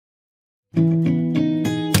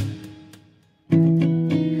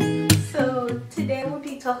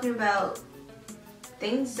about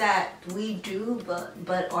things that we do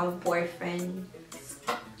but our boyfriends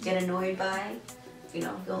get annoyed by, you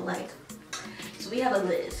know, don't like. So we have a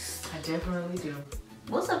list. I definitely do.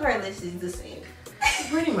 Most of our list is the same.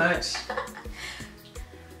 Pretty much.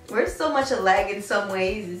 We're so much alike in some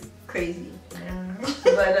ways, it's crazy. Yeah.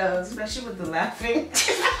 But especially with the laughing.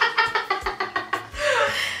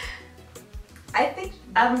 I think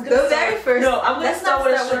I'm the very first. No, I'm gonna start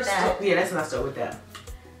with a short that. story. Yeah, let's not start with that.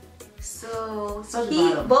 So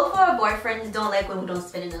Bottom. both of our boyfriends don't like when we don't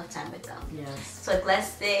spend enough time with them. Yes. So like, let's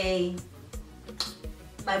say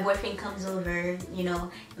my boyfriend comes over, you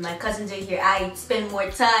know, and my cousins are here. I spend more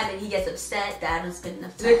time, and he gets upset that I don't spend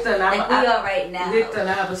enough time. Listen, like we are right now. Listen,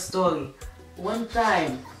 I have a story. One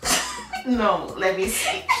time. No, let me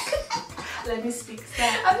speak. Let me speak.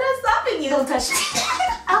 Stop. I'm not stopping you. Don't touch me.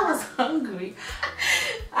 I was hungry.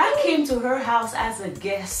 I came to her house as a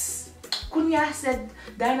guest. Kunya said,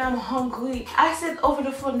 "Dan, I'm hungry." I said over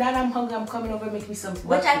the phone, "Dan, I'm hungry. I'm coming over. Make me some food."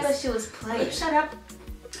 Which I thought she was playing. Shut up.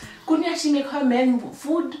 Kunya, she make her men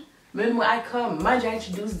food. When I come, mind you, I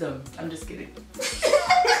introduce them. I'm just kidding.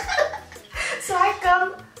 So I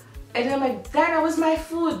come, and I'm like, "Dana, where's my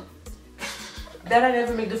food?" Dana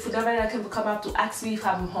never make the food. Dana can come up to ask me if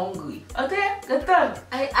I'm hungry. Okay, good done.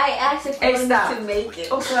 I asked if you wanted to make it.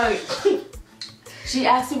 Oh, sorry. She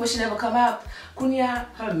asked me, but she never come out. Kunya,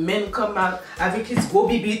 her men come out avec his gros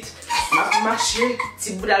bibit. Marché,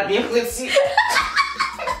 ti bouda bien petit.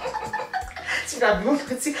 Ti bouda bien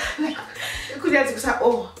petit. Like, Kunya dit ça.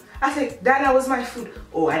 Oh, I said, Dana, was my food.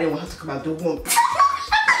 Oh, I didn't want her to come out the womb.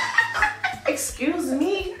 Excuse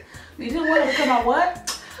me. You didn't want her to come out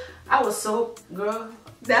what? I was so, girl.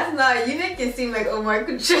 That's not, you make it seem like Omar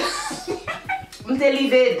control. I'm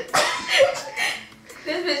leave it.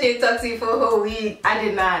 This bitch ain't talk to you for a whole week. I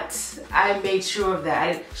did not. I made sure of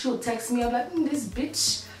that. She would text me. I'm like, this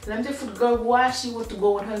bitch. Let me tell you, girl, why she want to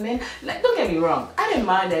go with her man. Like, don't get me wrong. I didn't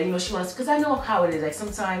mind that, you know, she wants, because I know how it is. Like,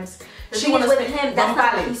 sometimes she wants with him. That's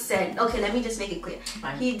not what he said. Okay, let me just make it clear.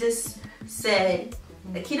 Fine. He just said,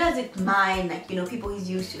 like, he doesn't mind, like, you know, people he's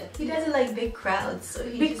used to. Like, he doesn't like big crowds, so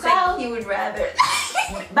he just like, he would rather.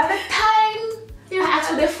 By the time I asked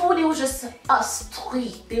for their food, it was just us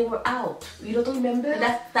three. They were out. You don't remember?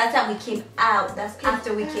 That's how we came out. That's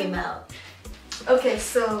after we came out. Okay,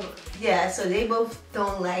 so yeah, so they both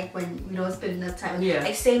don't like when we don't spend enough time. Yeah.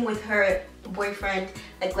 Like same with her boyfriend.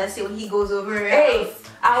 Like let's say when he goes over her hey, house.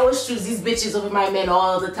 I always choose these bitches over my men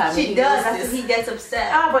all the time. She does. That's when he gets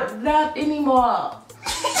upset. Ah, but not anymore.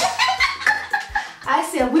 I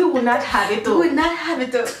said we will not have it though. We would not have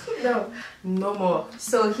it though. No. No more.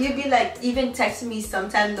 So he'll be like even texting me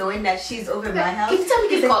sometime knowing that she's over my house. Can you tell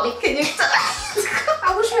me to call me? Can you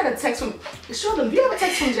I wish I had a text from show them. Do you have a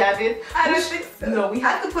text from Javid? I don't think so. No,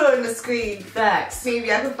 I could put it on the screen. Facts.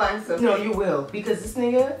 Maybe I could find something. No, you will. Because this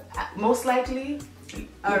nigga most likely.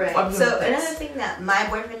 Alright. So another thing that my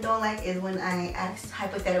boyfriend don't like is when I ask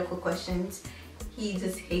hypothetical questions. He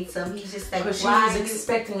just hates them. He's just like, why? She's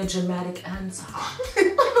expecting a dramatic answer.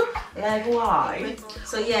 Like, why?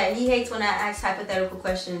 So yeah, he hates when I ask hypothetical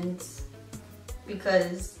questions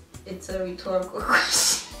because it's a rhetorical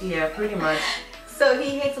question. Yeah, pretty much. So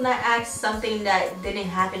he hates when I ask something that didn't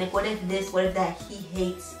happen. Like, what if this? What if that? He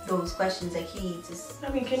hates those questions. Like, he just. I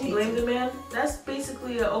mean, can you blame the man? That's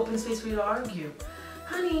basically an open space for you to argue.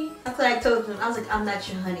 Honey. That's what I told him. I was like, I'm not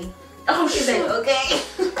your honey. Oh, he's like, okay.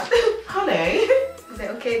 Honey. He's like,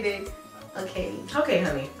 okay, babe. Okay. Okay,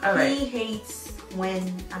 honey. All right. He hates when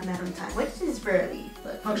I'm not on time, which is rarely,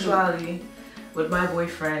 but punctuality with my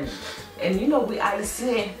boyfriend. And you know, we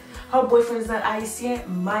Haitian. Her boyfriend is not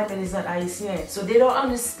Haitian. My man is not Haitian. So they don't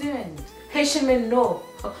understand. Haitian men know.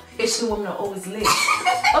 Haitian women are always late.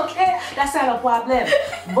 Okay, that's not a problem.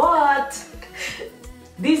 But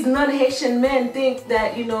these non-Haitian men think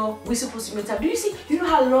that, you know, we're supposed to meet up. Do you see? You know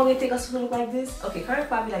how long it takes us to look like this? Okay, her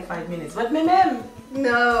probably like 5 minutes. But my man,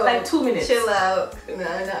 no, like 2 minutes. Chill out. No,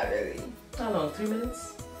 not really. How long? 3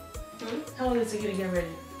 minutes? How long does it take you to get ready?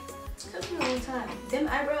 It took me a long time. Them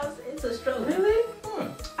eyebrows, it's a struggle. Really?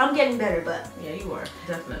 I'm getting better, but yeah, you are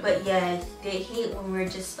definitely. But yeah, they hate when we're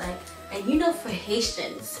just like, and you know, for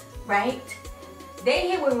Haitians, right? They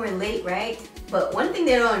hate when we're late, right? But one thing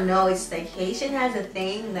they don't know is like Haitian has a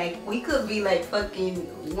thing. Like we could be like fucking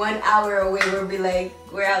 1 hour away. We'll be like,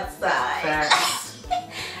 we're outside. Facts.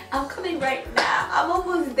 I'm coming right now. I'm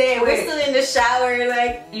almost there. Wait. We're still in the shower.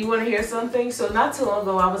 Like, you want to hear something? So not too long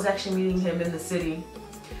ago, I was actually meeting him in the city,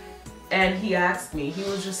 and he asked me. He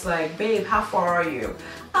was just like, "Babe, how far are you?"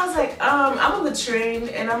 I was like, I'm on the train,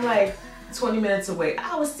 and I'm like 20 minutes away.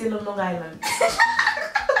 I was still on Long Island,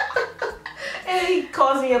 and he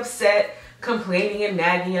calls me upset complaining and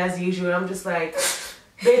nagging as usual. I'm just like,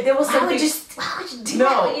 there was something. Why would you do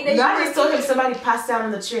No, that? no, I just told him somebody passed out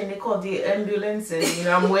on the train. They called the ambulance, and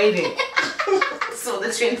I'm waiting. So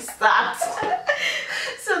the train stopped.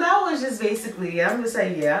 So that was just basically. I'm just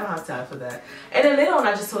like, yeah, I don't have time for that. And then later on,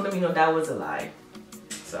 I just told him, that was a lie.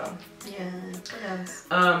 So yeah. What else?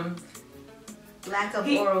 Lack of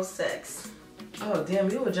oral sex. Oh damn,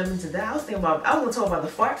 we were jumping to that. I was gonna talk about the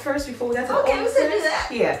fart first before we got to the Okay, oral we sex. can do that.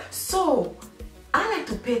 Yeah. So I like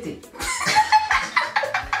to pete.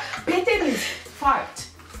 Pete means fart.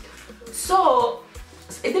 So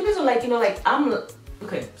it depends on I'm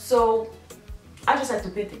okay. So I just like to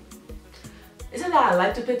pete. Isn't that I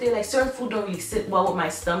like to pete? Like certain food don't really sit well with my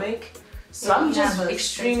stomach. So yeah, I'm just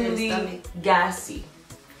extremely gassy.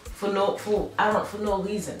 For no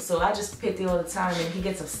reason. So I just pity all the time and he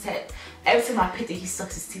gets upset. Every time I pity, he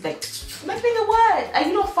sucks his teeth like nigga, what? Like,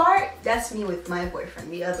 you don't fart? That's me with my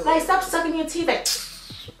boyfriend, the other like way. Stop sucking your teeth like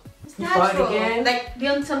it's natural. Again. Like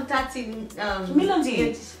beyond some tati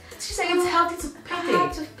She's like, it's healthy to pity. How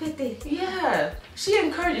to pity. Yeah. She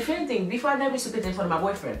encouraged, if anything, before I never used to pity in front of my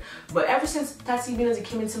boyfriend. But ever since Tati Milonzi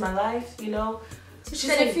came into my life, she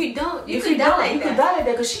said like, if you don't, you could die like that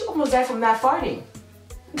because she almost died from not farting.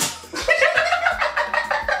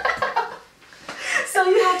 So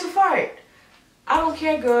you have to fart. I don't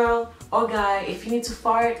care, girl or guy, if you need to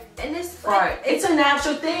fart, and it's fart. It's a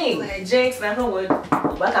natural thing. Like, Jinx, knock on wood.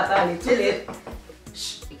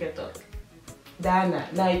 Shh, you can talk. Diana,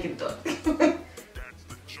 now you can talk.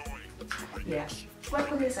 Yeah.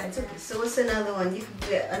 Welcome to this side. So what's another one?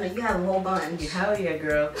 You have a whole bunch. Hell yeah,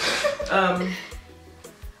 girl.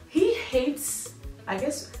 He hates, I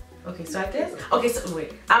guess. Okay, so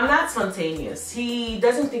wait, I'm not spontaneous. He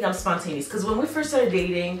doesn't think I'm spontaneous because when we first started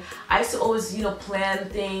dating, I used to always, plan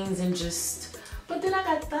things and but then I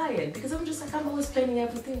got tired because I'm just like, I'm always planning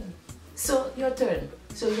everything. So, your turn.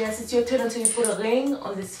 So, yes, it's your turn until you put a ring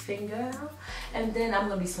on this finger and then I'm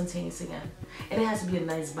going to be spontaneous again. And it has to be a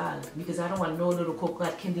nice bag because I don't want no little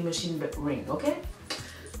coconut candy machine ring, okay?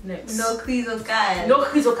 Next. No quizocal. No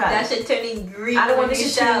quizocal. That shit turning green. I don't want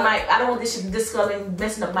this shit I don't want this shit discoloring,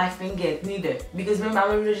 messing up my finger neither. Because remember,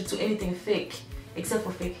 I'm allergic to anything fake except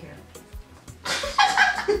for fake hair.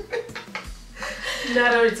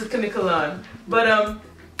 Not allergic to chemical on. But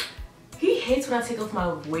he hates when I take off my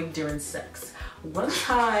wig during sex. One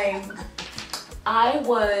time we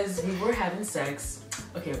were having sex.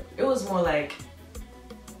 Okay, it was more like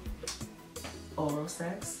oral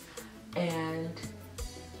sex and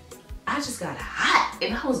I just got hot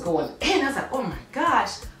and I was going in. I was like, oh my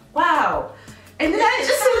gosh, wow. And then he's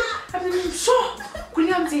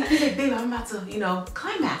like, babe, I'm about to,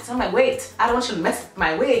 climax. I'm like, wait, I don't want you to mess with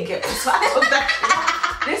my wig. So I took that.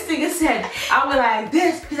 This nigga said, I was like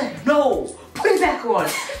this. He's like, no, put it back on.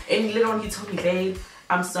 And later on he told me, babe,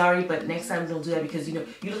 I'm sorry, but next time don't do that because, you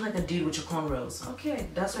look like a dude with your cornrows. Okay,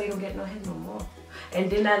 that's why you don't get no head no more. And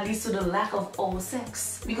then that leads to the lack of oral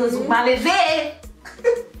sex. Because what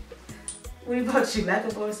about you? Lack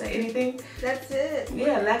of oral sex? Anything? That's it.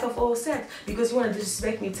 Yeah, lack of oral sex. Because you want to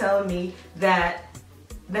disrespect me telling me that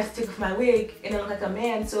let's take off my wig and I look like a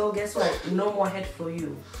man, so guess what? No more head for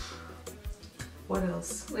you. What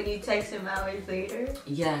else? When you text him hours later?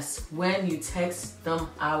 Yes, when you text them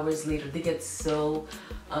hours later, they get so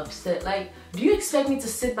upset. Like, do you expect me to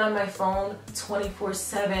sit by my phone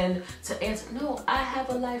 24/7 to answer? No, I have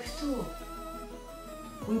a life too.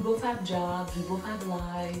 We both have jobs, we both have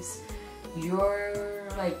lives. You're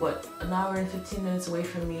like, what, an hour and 15 minutes away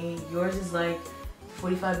from me. Yours is like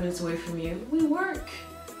 45 minutes away from you. We work,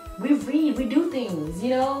 we read, we do things,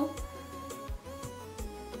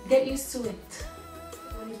 Get used to it.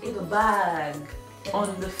 In a bag,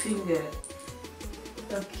 on the finger.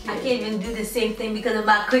 Okay. I can't even do the same thing because of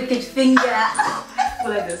my crooked finger.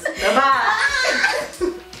 Like this. The bag.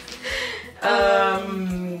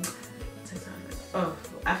 Oh,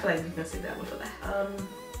 I feel like we can say that one for that.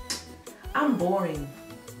 I'm boring.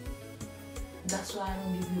 That's why I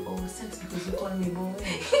don't give you oral sex because you call me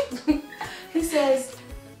boring. He says,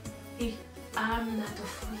 I'm not a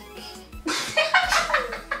freak.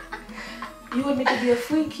 You want me to be a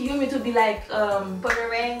freak? You want me to be like, put a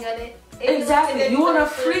ring on it? Exactly. You want a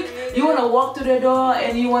freak? You want to walk through the door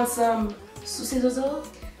and you want some sucedoso?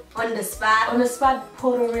 On the spot? On the spot,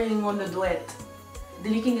 put a ring on the duet.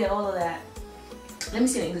 Then you can get all of that. Let me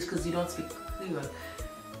say it in English because you don't speak clear.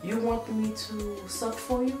 You want me to suck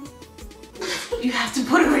for you? You have to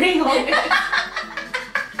put a ring on it.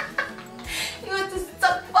 You want to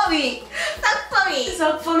suck for me? Suck for me?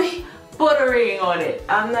 Suck for me? Put a ring on it.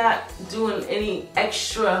 I'm not doing any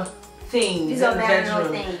extra things These in are the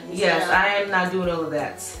marital bedroom. things. Yes, I am not doing all of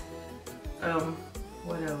that.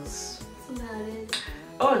 What else? That's about it.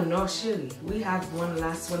 Oh no, surely. We have one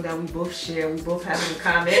last one that we both share. We both have in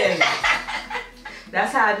common.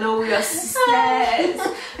 That's how I know we are sisters.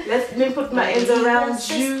 Let me put my hands around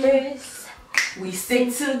you. We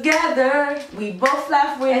stick together. We both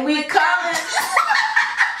laugh when we come.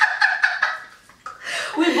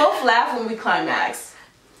 We both laugh when we climax.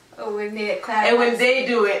 Oh, when they climax. And when they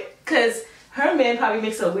do it. Because her man probably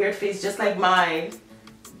makes a weird face just like mine.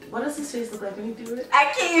 What does his face look like when you do it?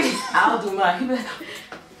 I can't even. I'll do mine. He'll be like,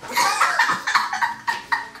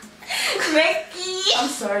 Mickey. I'm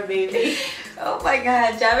sorry, baby. Oh my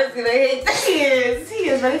God, Javid's gonna hit. He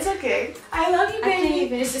is, but it's okay. I love you, baby. I can't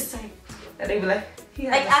even. It's just like. And they be like, he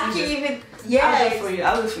has Like, a I can't seizure. even. Yeah. I'll do it for you.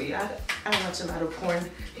 I'll do it for you. I watch a lot of porn.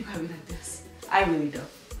 He probably like this. I really don't.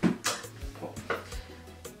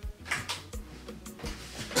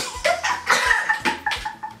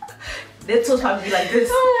 They'll still probably be like this.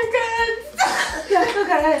 Oh my God. Yeah,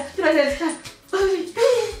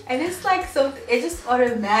 And it's like so. It's just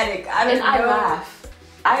automatic. I don't and know. I laugh.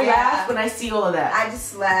 I Yeah. laugh when I see all of that. I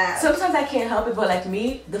just laugh. Sometimes I can't help it, but like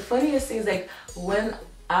me, the funniest thing is like when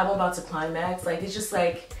I'm about to climax, like it's just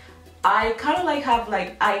like I kind of like have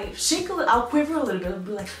like I shake a little, I'll quiver a little bit, and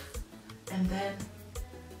be like, and then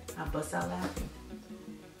I bust out laughing.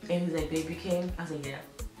 And he's like, "Baby came." I was like, "Yeah."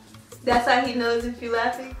 That's how he knows if you're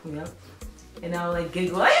laughing. Yep. And I'll like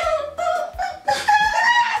giggle.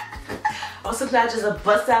 Or sometimes I just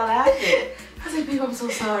bust out laughing. I was like, "Babe, I'm so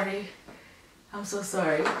sorry. I'm so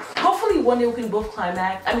sorry." Hopefully one day we can both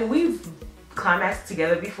climax. I mean, we've climaxed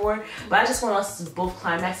together before, but I just want us to both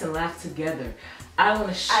climax and laugh together. I want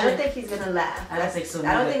to share. I don't think he's gonna laugh. I don't think so.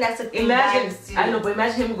 I don't think that's a thing. Imagine, guys do. I know, but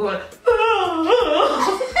imagine him going.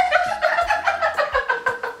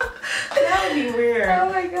 That would be weird. Oh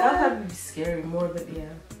my God. That would probably be scary more, but yeah.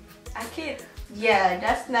 I can't. Yeah,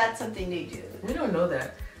 that's not something they do. We don't know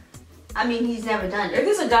that. I mean, he's never done If it.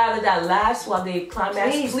 there's a guy that laughs while they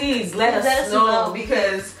climax, please let us know,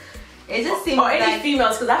 because It just seems or any like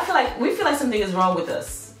females, because I feel like we feel like something is wrong with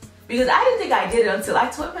us, because I didn't think I did it until I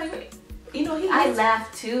told my, you know, he. I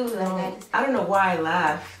laugh too. Like I don't know why I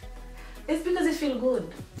laugh. It's because it feels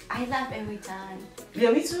good. I laugh every time.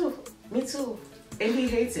 Yeah, me too. Me too. And he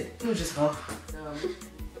hates it. He was just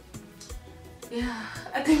yeah,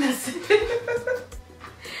 I think that's it.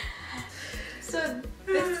 So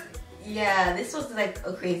this, yeah, this was like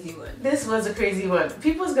a crazy one. This was a crazy one.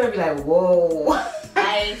 People's gonna be like, whoa.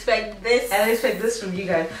 I expect this. I expect this from you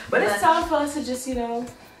guys. But it's time for us to just, you know,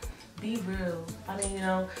 be real. I mean, you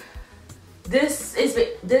know, this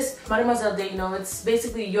Mademoiselle Day, you know, it's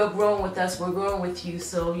basically you're growing with us, we're growing with you.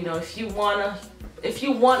 So, you know, if you want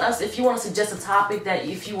to suggest a topic that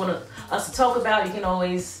if you want us to talk about, you can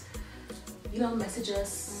always, you know, message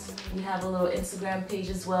us. We have a little Instagram page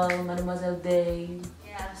as well, Mademoiselle Day.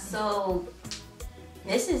 Yeah, so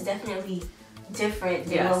this is definitely different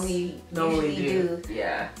than what we usually do.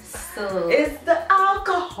 Yeah. So it's the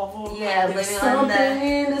alcohol. Yeah, there's blaming on something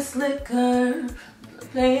in this liquor. The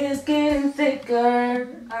pain is getting thicker.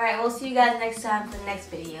 Alright, we'll see you guys next time for the next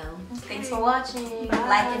video. Okay. Thanks for watching. Bye.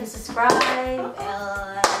 Like and subscribe.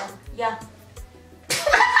 Yeah.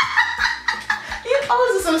 You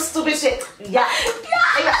always do some stupid shit. Yeah.